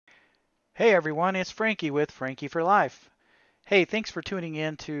Hey everyone, it's Frankie with Frankie for Life. Hey, thanks for tuning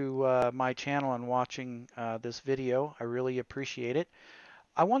in to my channel and watching this video. I really appreciate it.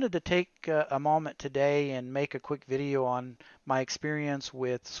 I wanted to take a moment today and make a quick video on my experience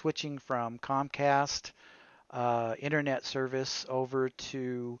with switching from Comcast internet service over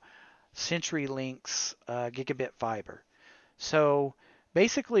to CenturyLink's Gigabit fiber. So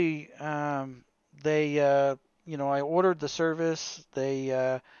basically, I ordered the service.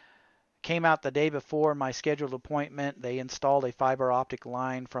 They came out the day before my scheduled appointment. They installed a fiber optic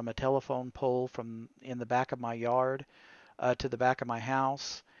line from a telephone pole from in the back of my yard to the back of my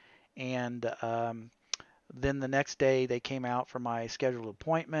house. And then the next day they came out for my scheduled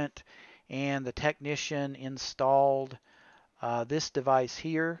appointment, and the technician installed this device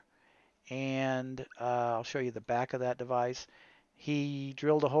here. And I'll show you the back of that device. He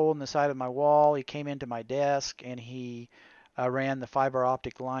drilled a hole in the side of my wall. He came into my desk and he ran the fiber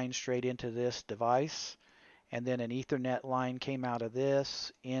optic line straight into this device, and then an Ethernet line came out of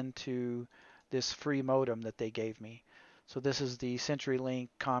this into this free modem that they gave me. So this is the CenturyLink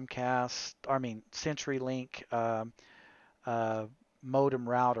CenturyLink modem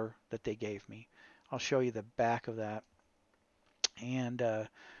router that they gave me. I'll show you the back of that. And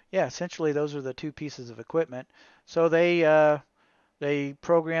yeah, essentially those are the two pieces of equipment. So they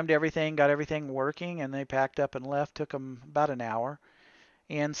programmed everything, got everything working, and they packed up and left. Took them about an hour.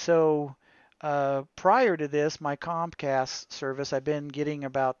 And so prior to this, my Comcast service, I've been getting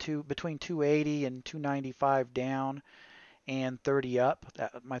between 280 and 295 down and 30 up.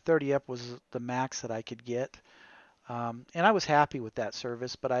 My 30 up was the max that I could get. And I was happy with that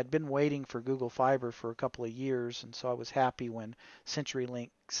service, but I'd been waiting for Google Fiber for a couple of years, and so I was happy when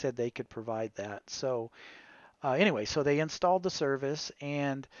CenturyLink said they could provide that. So anyway, so they installed the service,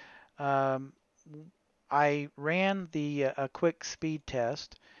 and um, I ran the a quick speed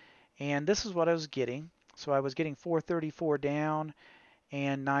test, and this is what I was getting. So I was getting 434 down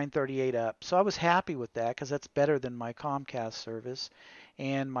and 938 up. So I was happy with that because that's better than my Comcast service.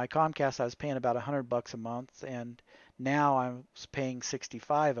 And my Comcast, I was paying about $100 a month, and now I was paying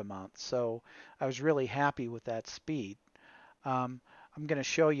 65 a month. So I was really happy with that speed. I'm going to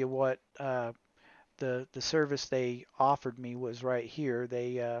show you what the service they offered me was right here.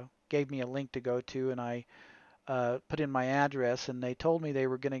 They gave me a link to go to, and I put in my address, and they told me they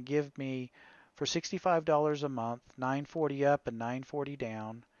were going to give me for $65 a month, 940 up and 940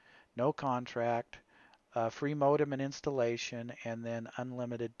 down, no contract, free modem and installation, and then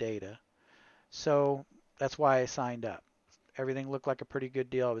unlimited data. So that's why I signed up. Everything looked like a pretty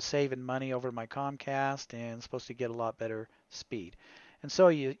good deal. I was saving money over my Comcast and supposed to get a lot better speed. And so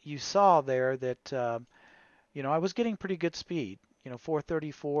you saw there that I was getting pretty good speed.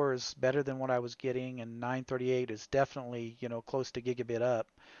 434 is better than what I was getting, and 938 is definitely, close to gigabit up.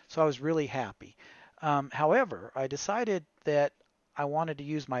 So I was really happy. However, I decided that I wanted to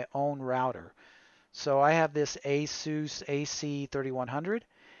use my own router. So I have this Asus AC3100,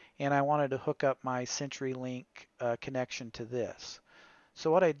 and I wanted to hook up my CenturyLink connection to this.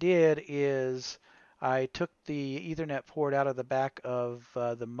 So what I did is I took the Ethernet port out of the back of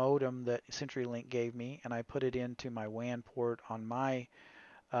the modem that CenturyLink gave me, and I put it into my WAN port on my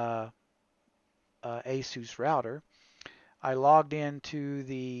Asus router. I logged into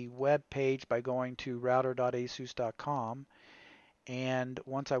the web page by going to router.asus.com, and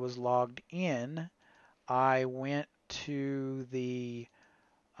once I was logged in, I went to the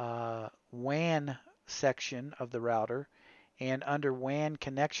WAN section of the router, and under WAN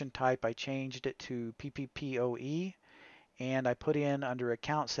connection type I changed it to PPPoE, and I put in under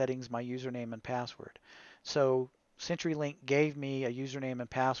account settings my username and password. So CenturyLink gave me a username and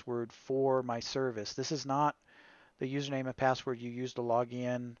password for my service. This is not the username and password you use to log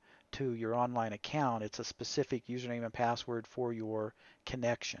in to your online account. It's a specific username and password for your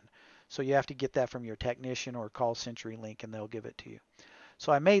connection. So you have to get that from your technician or call CenturyLink and they'll give it to you.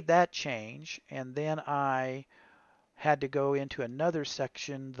 So I made that change, and then I had to go into another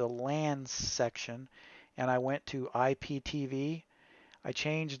section, the LAN section, and I went to IPTV. I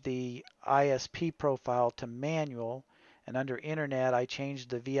changed the ISP profile to manual, and under internet I changed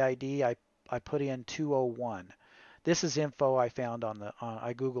the VID. I put in 201. This is info I found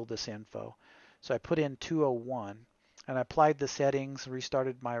I googled this info. So I put in 201 and I applied the settings,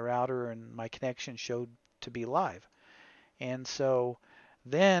 restarted my router, and my connection showed to be live. And so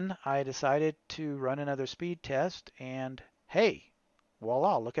then I decided to run another speed test, and hey,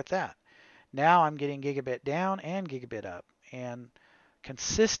 voila, look at that. Now I'm getting gigabit down and gigabit up, and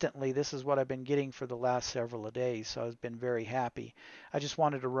consistently this is what I've been getting for the last several days, so I've been very happy. I just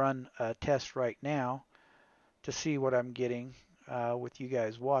wanted to run a test right now to see what I'm getting with you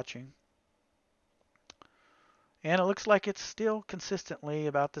guys watching. And it looks like it's still consistently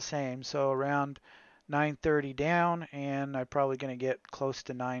about the same. So around 930 down, and I'm probably going to get close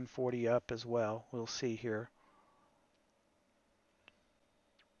to 940 up as well. We'll see here.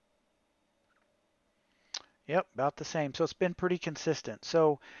 Yep, about the same. So it's been pretty consistent.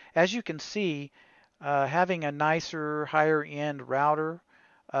 So as you can see, having a nicer, higher end router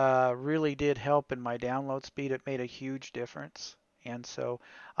really did help in my download speed. It made a huge difference. And so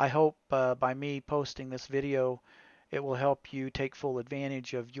I hope by me posting this video, it will help you take full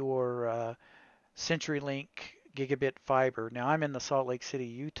advantage of your CenturyLink gigabit fiber. Now I'm in the Salt Lake City,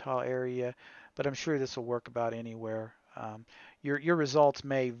 Utah area, but I'm sure this will work about anywhere. Your results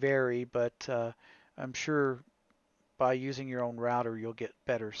may vary, but I'm sure by using your own router you'll get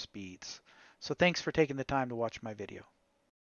better speeds. So thanks for taking the time to watch my video.